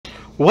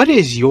What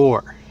is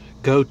your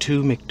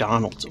go-to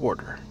McDonald's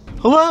order?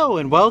 Hello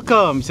and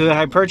welcome to the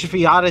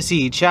Hypertrophy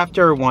Odyssey,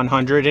 chapter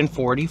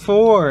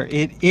 144.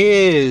 It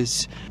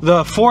is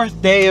the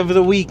fourth day of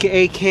the week,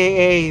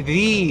 aka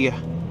the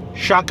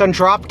shotgun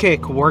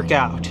dropkick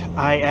workout.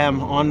 I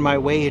am on my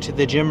way to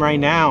the gym right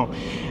now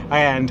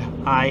and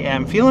I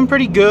am feeling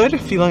pretty good,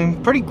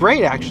 feeling pretty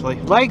great actually.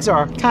 Legs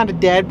are kind of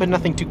dead, but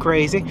nothing too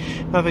crazy.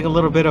 Nothing a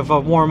little bit of a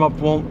warm-up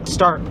won't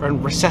start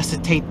and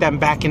resuscitate them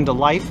back into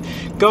life.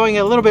 Going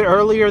a little bit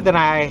earlier than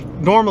I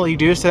normally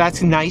do, so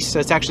that's nice.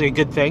 That's actually a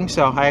good thing.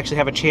 So I actually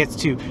have a chance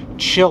to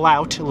chill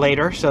out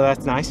later, so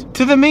that's nice.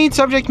 To the main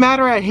subject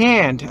matter at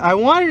hand, I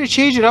wanted to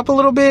change it up a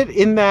little bit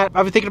in that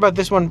I've been thinking about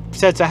this one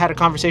since I had a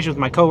conversation with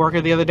my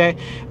coworker the other day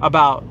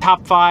about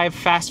top 5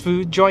 fast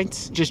food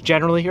joints, just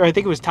generally, or I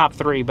think it was top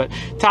 3, but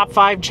top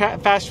 5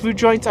 fast food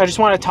joints. I just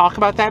want to talk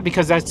about that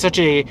because that's such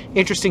a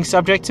interesting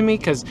subject to me,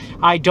 because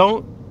I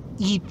don't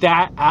eat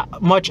that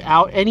much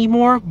out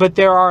anymore, but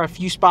there are a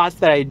few spots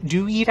that I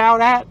do eat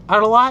out a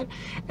lot.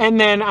 And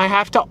then I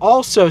have to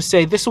also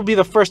say this will be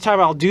the first time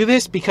I'll do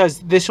this, because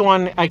this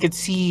one I could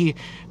see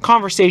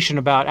conversation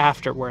about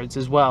afterwards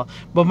as well.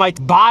 But my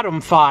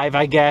bottom 5,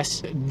 I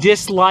guess,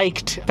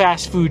 disliked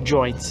fast food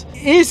joints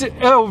is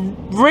a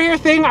rare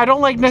thing. I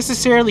don't like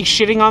necessarily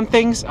shitting on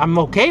things. I'm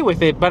okay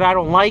with it, but I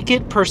don't like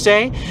it per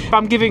se. If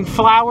I'm giving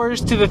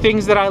flowers to the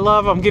things that I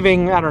love, I'm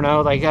giving, I don't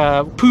know, like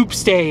poop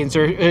stains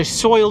or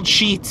soiled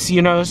sheets,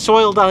 you know,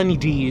 soiled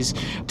undies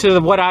to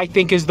what I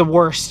think is the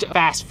worst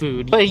fast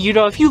food. But you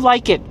know, if you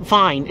like it,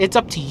 fine, it's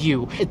up to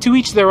you. To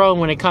each their own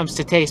when it comes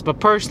to taste, but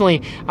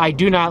personally, I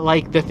do not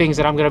like the things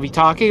that I'm going to be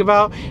talking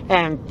about,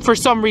 and for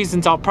some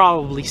reasons I'll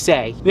probably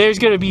say there's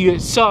going to be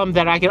some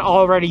that I can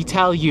already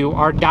tell you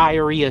are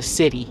diarrhea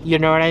city, you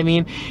know what I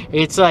mean?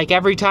 It's like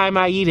every time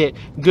I eat it,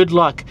 good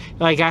luck.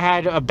 Like I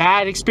had a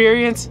bad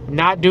experience,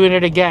 not doing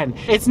it again.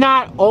 It's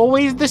not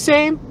always the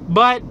same,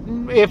 but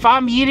if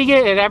I'm eating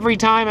it and every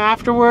time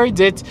afterwards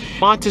it's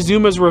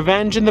Montezuma's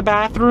Revenge in the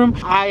bathroom,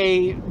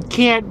 I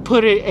can't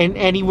put it in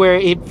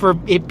anywhere for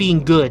it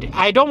being good.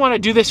 I don't want to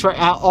do this for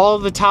all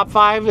the top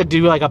 5,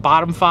 do like a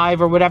bottom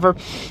 5 or whatever,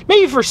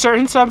 maybe for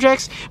certain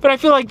subjects, but I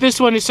feel like this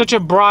one is such a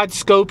broad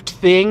scoped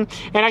thing,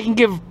 and I can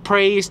give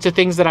praise to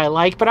things that I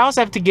like, but I also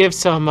have to give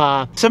some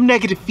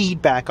negative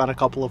feedback on a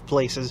couple of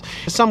places.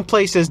 Some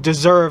places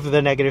deserve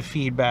the negative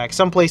feedback.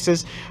 Some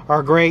places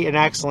are great and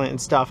excellent and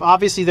stuff.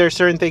 Obviously there are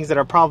certain things that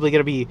are probably going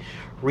to be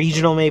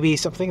regional, maybe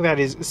some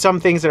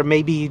things that are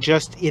maybe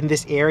just in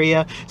this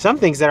area, some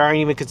things that aren't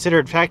even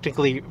considered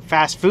technically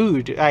fast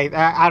food.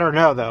 I don't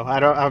know though.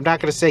 I'm not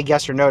going to say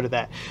yes or no to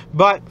that,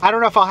 but I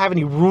don't know if I'll have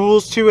any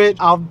rules to it.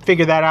 I'll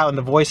figure that out in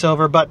the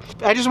voiceover. But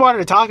I just wanted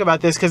to talk about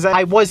this because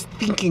I was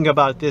thinking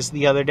about this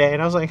the other day and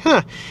I was like,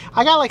 I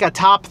got like a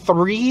top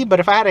 3,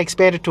 but if I had to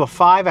expand it to a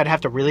 5, I'd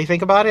have to really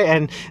think about it,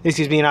 and this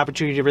gives me an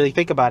opportunity to really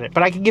think about it.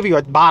 But I can give you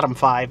a bottom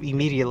 5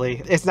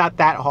 immediately. It's not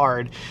that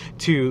hard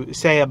to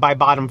say my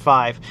bottom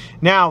 5.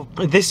 Now,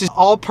 this is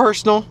all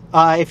personal.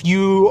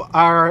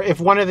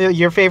 If one of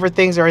your favorite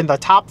things are in the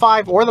top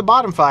 5 or the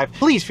bottom 5,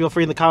 please feel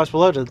free in the comments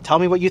below to tell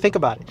me what you think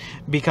about it,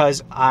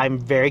 because I'm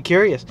very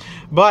curious.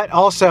 But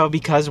also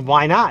because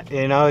why not?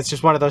 You know, it's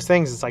just one of those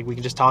things. It's like we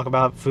can just talk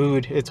about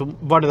food. It's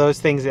one of those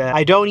things that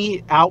I don't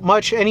eat out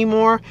much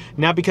anymore,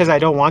 not because I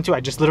don't want to. I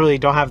just literally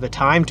don't have the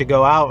time to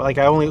go out. Like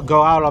I only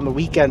go out on the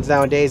weekends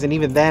nowadays, and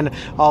even then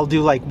I'll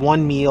do like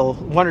one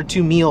or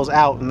 2 meals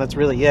out, and that's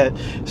really it.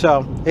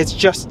 So it's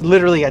just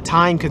literally a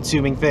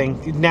time-consuming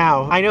thing.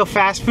 Now, I know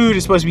fast food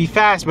is supposed to be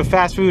fast, but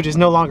fast food is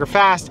no longer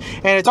fast,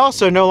 and it's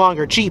also no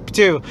longer cheap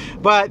too.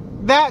 But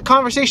that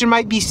conversation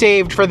might be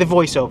saved for the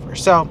voiceover,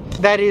 so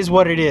that is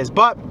what it is.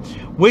 But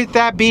with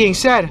that being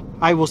said,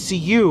 I will see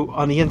you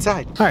on the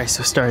inside. All right,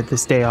 so started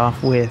this day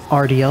off with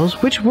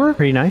RDLs, which were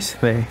pretty nice.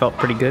 They felt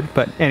pretty good.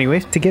 But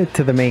anyways, to get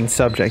to the main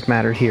subject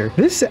matter here,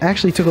 this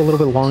actually took a little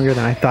bit longer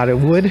than I thought it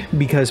would,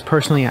 because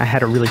personally I had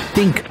to really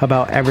think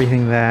about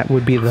everything that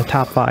would be the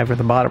top 5 or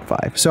the bottom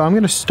 5. So I'm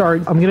going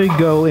to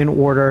go in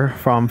order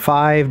from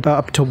 5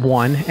 up to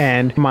 1,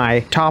 and my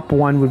top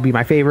 1 would be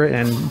my favorite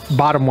and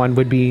bottom 1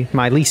 would be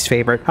my least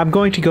favorite. I'm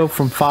going to go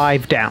from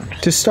 5 down.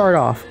 To start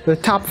off, the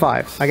top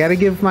 5, I got to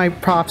give my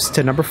props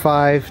to number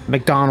 5,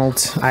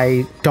 McDonald's.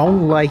 I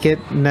don't like it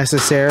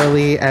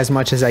necessarily as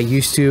much as I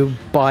used to,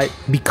 but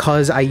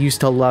because I used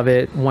to love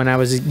it when I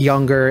was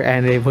younger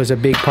and it was a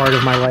big part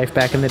of my life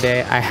back in the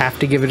day, I have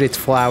to give it its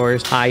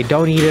flowers. I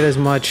don't eat it as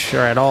much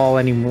or at all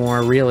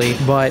anymore, really,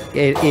 but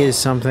it is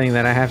something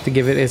that I have to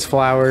give it its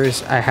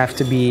flowers. I have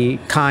to be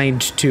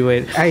kind to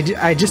it.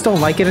 I just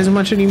don't like it as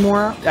much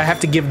anymore. I have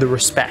to give the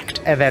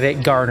respect that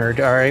it garnered,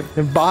 all right?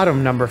 The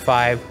bottom number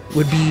 5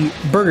 would be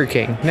Burger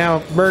King. Now,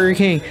 Burger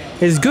King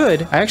is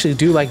good. I actually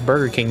do like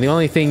Burger King. The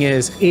only thing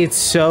is, it's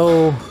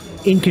so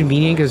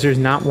inconvenient because there's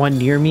not one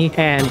near me,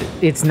 and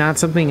it's not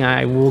something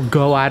I will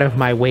go out of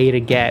my way to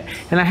get.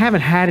 And I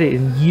haven't had it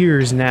in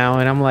years now,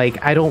 and I'm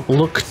like, I don't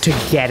look to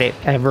get it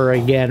ever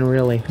again,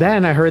 really.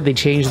 Then I heard they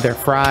changed their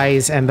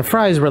fries, and the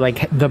fries were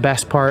like the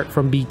best part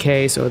from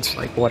BK, so it's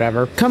like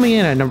whatever. Coming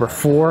in at number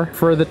 4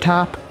 for the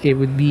top, it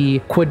would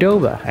be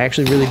Qdoba. I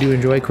actually really do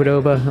enjoy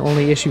Qdoba. The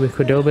only issue with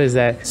Qdoba is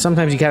that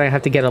sometimes you kind of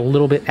have to get a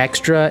little bit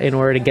extra in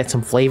order to get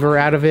some flavor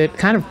out of it.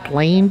 Kind of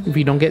plain if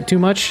you don't get too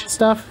much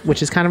stuff,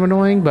 which is kind of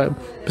annoying, but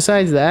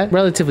besides that,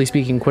 relatively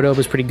speaking, Qdoba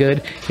is pretty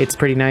good. It's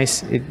pretty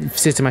nice. It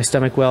sits in my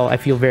stomach well. I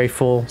feel very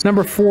full. It's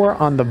number 4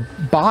 on the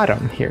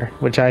bottom here,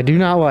 which I do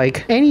not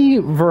like. Any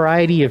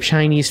variety of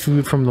Chinese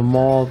food from the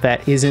mall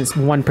that isn't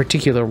one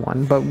particular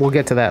one, but we'll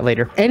get to that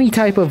later. Any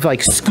type of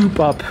like scoop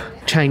up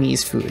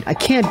Chinese food. I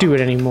can't do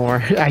it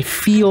anymore. I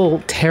feel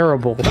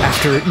terrible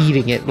after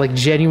eating it. Like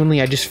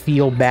genuinely, I just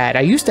feel bad.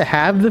 I used to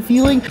have the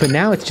feeling, but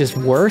now it's just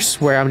worse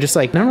where I'm just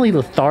like not only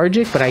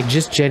lethargic, but I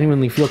just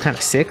genuinely feel kind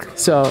of sick.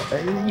 So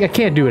I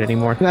can't do it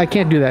anymore. I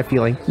can't do that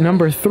feeling.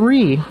 Number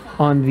 3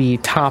 on the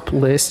top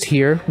list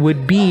here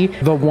would be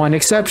the one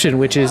exception,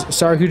 which is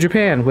Sarku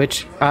Japan,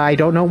 which I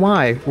don't know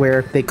why,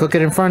 where they cook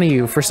it in front of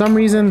you. For some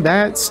reason,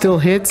 that still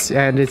hits,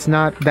 and it's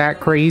not that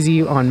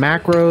crazy on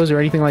macros or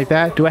anything like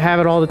that. Do I have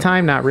it all the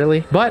time? Not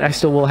really, but I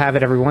still will have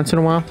it every once in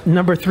a while.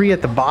 Number 3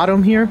 at the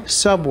bottom here,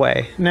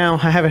 Subway. Now,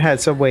 I haven't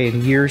had Subway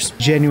in years.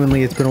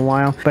 Genuinely, it's been a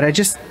while, but I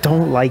just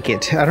don't like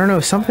it. I don't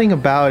know, something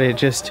about it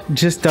just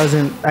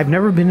doesn't, I've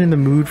never been in the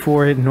mood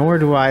for it, nor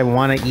do I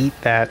want to eat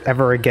that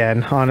ever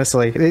again,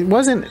 honestly. It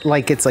wasn't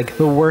like it's like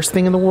the worst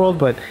thing in the world,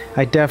 but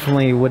I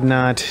definitely would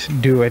not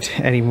do it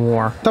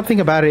anymore. Something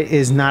about it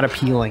is not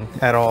appealing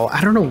at all.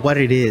 I don't know what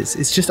it is.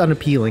 It's just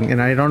unappealing,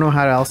 and I don't know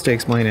how else to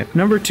explain it.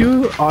 Number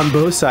 2 on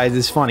both sides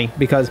is funny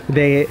because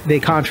they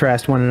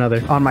contrast one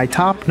another. On my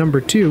top, number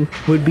 2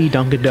 would be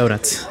Dunkin'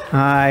 Donuts.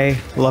 I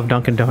love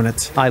Dunkin'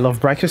 Donuts. I love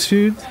breakfast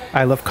food.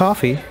 I love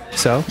coffee.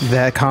 So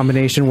that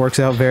combination works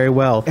out very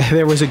well.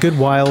 There was a good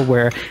while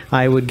where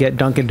I would get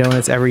Dunkin'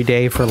 Donuts every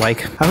day for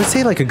like, I would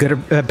say like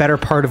a better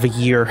part of a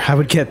year. I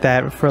would get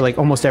that for like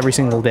almost every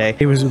single day.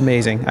 It was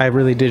amazing. I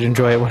really did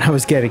enjoy it when I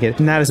was getting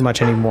it. Not as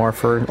much anymore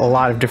for a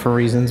lot of different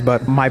reasons,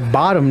 but my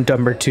bottom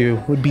number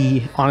 2 would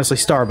be honestly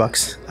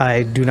Starbucks.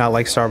 I do not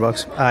like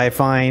Starbucks. I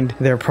find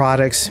their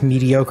products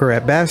mediocre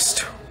at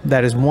best.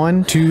 That is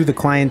 1. 2, the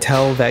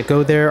clientele that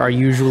go there are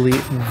usually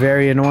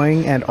very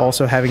annoying, and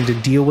also having to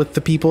deal with the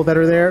people that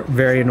are there,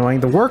 very annoying.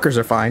 The workers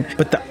are fine,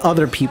 but the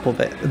other people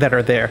that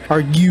are there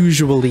are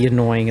usually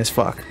annoying as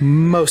fuck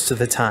most of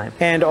the time.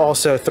 And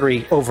also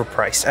 3,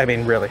 overpriced. I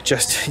mean, really,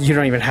 just, you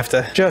don't even have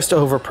to, just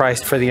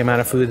overpriced for the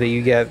amount of food that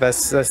you get.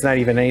 That's not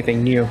even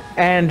anything new.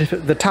 And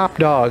the top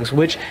dogs,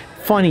 which,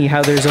 funny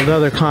how there's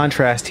another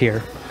contrast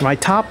here. My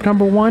top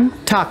number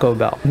 1, Taco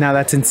Bell. Now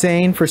that's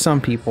insane for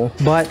some people,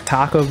 but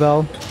Taco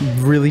Bell,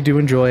 really do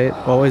enjoy it.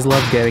 Always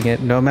love getting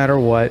it, no matter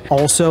what.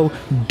 Also,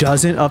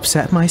 doesn't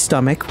upset my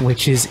stomach,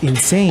 which is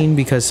insane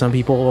because some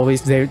people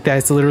always,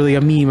 that's literally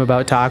a meme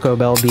about Taco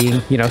Bell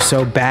being, you know,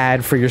 so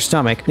bad for your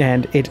stomach,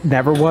 and it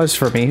never was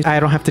for me.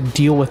 I don't have to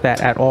deal with that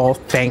at all,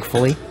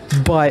 thankfully.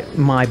 But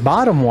my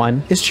bottom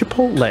one is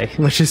Chipotle,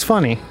 which is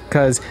funny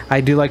because I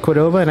do like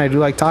Qdoba and I do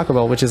like Taco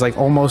Bell, which is like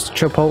almost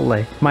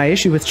Chipotle. My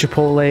issue with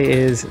Chipotle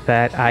is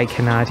that I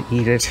cannot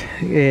eat it.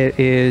 It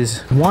is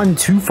 1,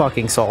 too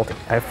fucking salty.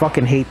 I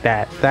fucking hate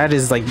that. That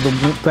is like,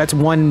 that's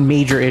one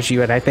major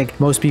issue, and I think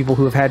most people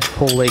who have had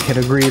Chipotle can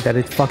agree that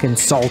it's fucking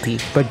salty.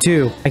 But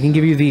 2, I can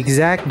give you the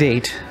exact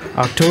date.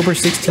 October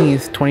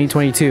 16th,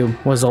 2022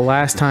 was the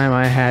last time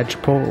I had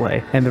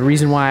Chipotle. And the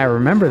reason why I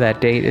remember that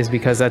date is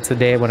because that's the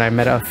day when I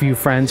met a few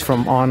friends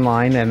from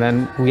online, and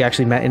then we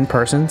actually met in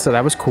person, so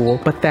that was cool.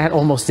 But that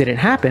almost didn't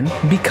happen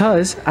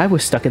because I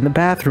was stuck in the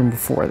bathroom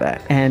before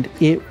that, and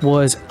it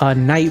was a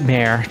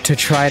nightmare to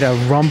try to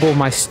rumble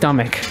my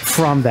stomach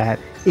from that.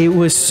 It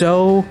was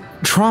so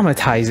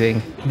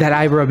traumatizing that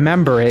I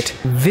remember it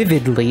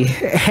vividly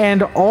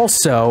and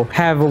also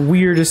have a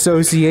weird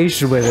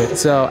association with it.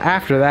 So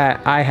after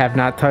that, I have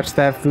not touched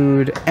that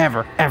food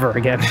ever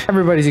again.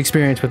 Everybody's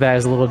experience with that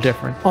is a little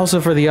different. Also,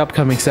 for the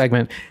upcoming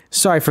segment,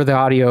 sorry for the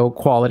audio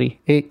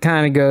quality. It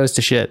kind of goes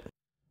to shit.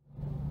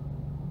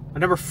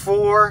 Number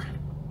 4.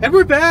 And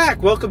we're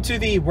back! Welcome to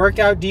the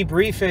workout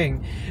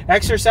debriefing.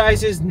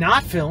 Exercises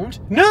not filmed,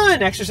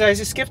 none!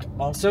 Exercises skipped,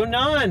 also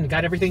none.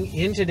 Got everything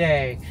in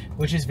today,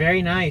 which is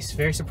very nice,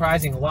 very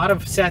surprising. A lot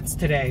of sets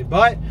today,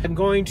 but I'm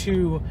going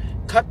to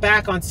cut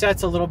back on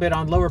sets a little bit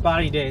on lower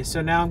body days.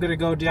 So now I'm going to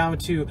go down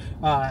to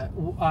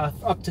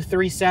up to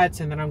 3 sets,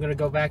 and then I'm going to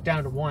go back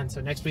down to 1.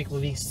 So next week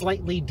will be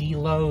slightly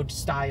deload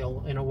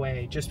style in a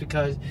way, just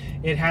because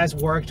it has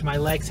worked. My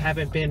legs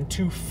haven't been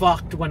too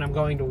fucked when I'm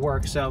going to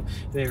work, so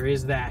there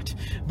is that.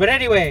 But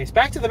anyways,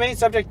 back to the main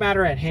subject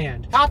matter at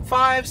hand. Top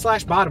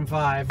 5/bottom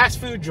 5 fast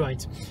food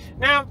joints.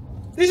 Now,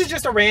 this is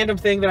just a random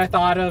thing that I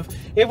thought of.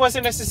 It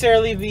wasn't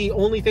necessarily the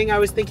only thing I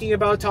was thinking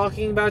about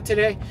talking about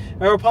today.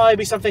 There will probably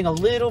be something a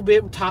little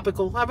bit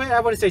topical. I mean, I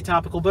wouldn't say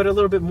topical, but a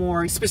little bit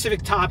more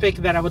specific topic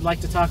that I would like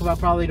to talk about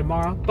probably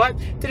tomorrow. But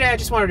today I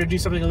just wanted to do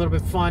something a little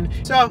bit fun,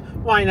 so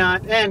why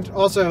not? And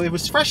also, it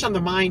was fresh on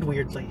the mind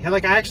weirdly.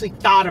 Like, I actually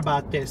thought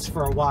about this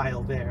for a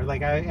while there.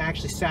 Like, I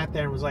actually sat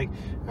there and was like,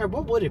 all right,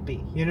 what would it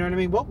be? You know what I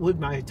mean? What would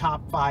my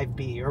top 5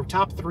 be? Or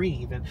top 3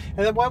 even?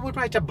 And then what would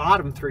my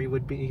bottom 3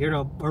 would be, you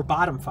know, or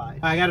bottom 5?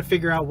 I got to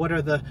figure out what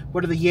are the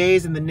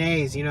yays and the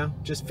nays, you know?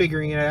 Just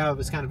figuring it out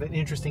was kind of an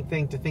interesting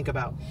thing to think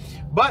about.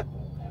 But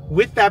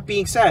with that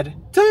being said,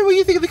 tell me what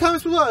you think in the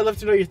comments below. I'd love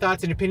to know your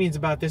thoughts and opinions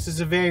about this. This is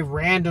a very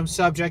random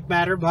subject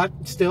matter, but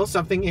still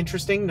something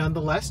interesting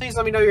nonetheless. Please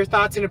let me know your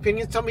thoughts and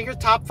opinions. Tell me your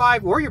top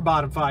 5 or your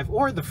bottom 5,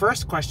 or the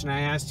first question I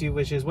asked you,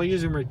 which is what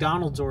is your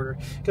McDonald's order?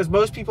 Because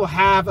most people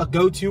have a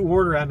go-to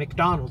order at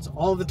McDonald's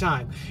all the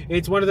time.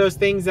 It's one of those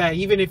things that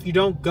even if you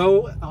don't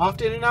go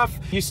often enough,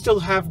 you still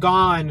have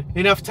gone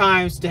enough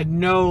times to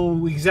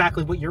know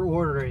exactly what your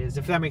order is,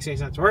 if that makes any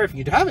sense. Or if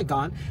you haven't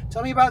gone,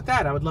 tell me about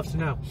that. I would love to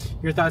know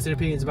your thoughts and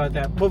opinions about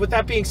that. But with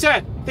that being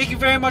said, thank you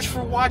very much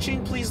for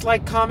watching. Please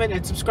like, comment,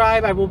 and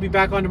subscribe. I will be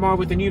back on tomorrow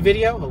with a new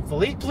video,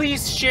 hopefully.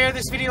 Please share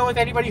this video with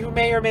anybody who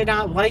may or may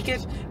not like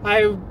it.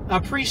 I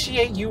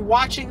appreciate you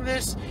watching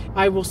this.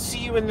 I will see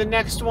you in the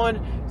next one.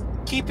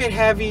 Keep it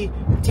heavy.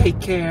 Take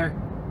care.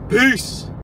 Peace.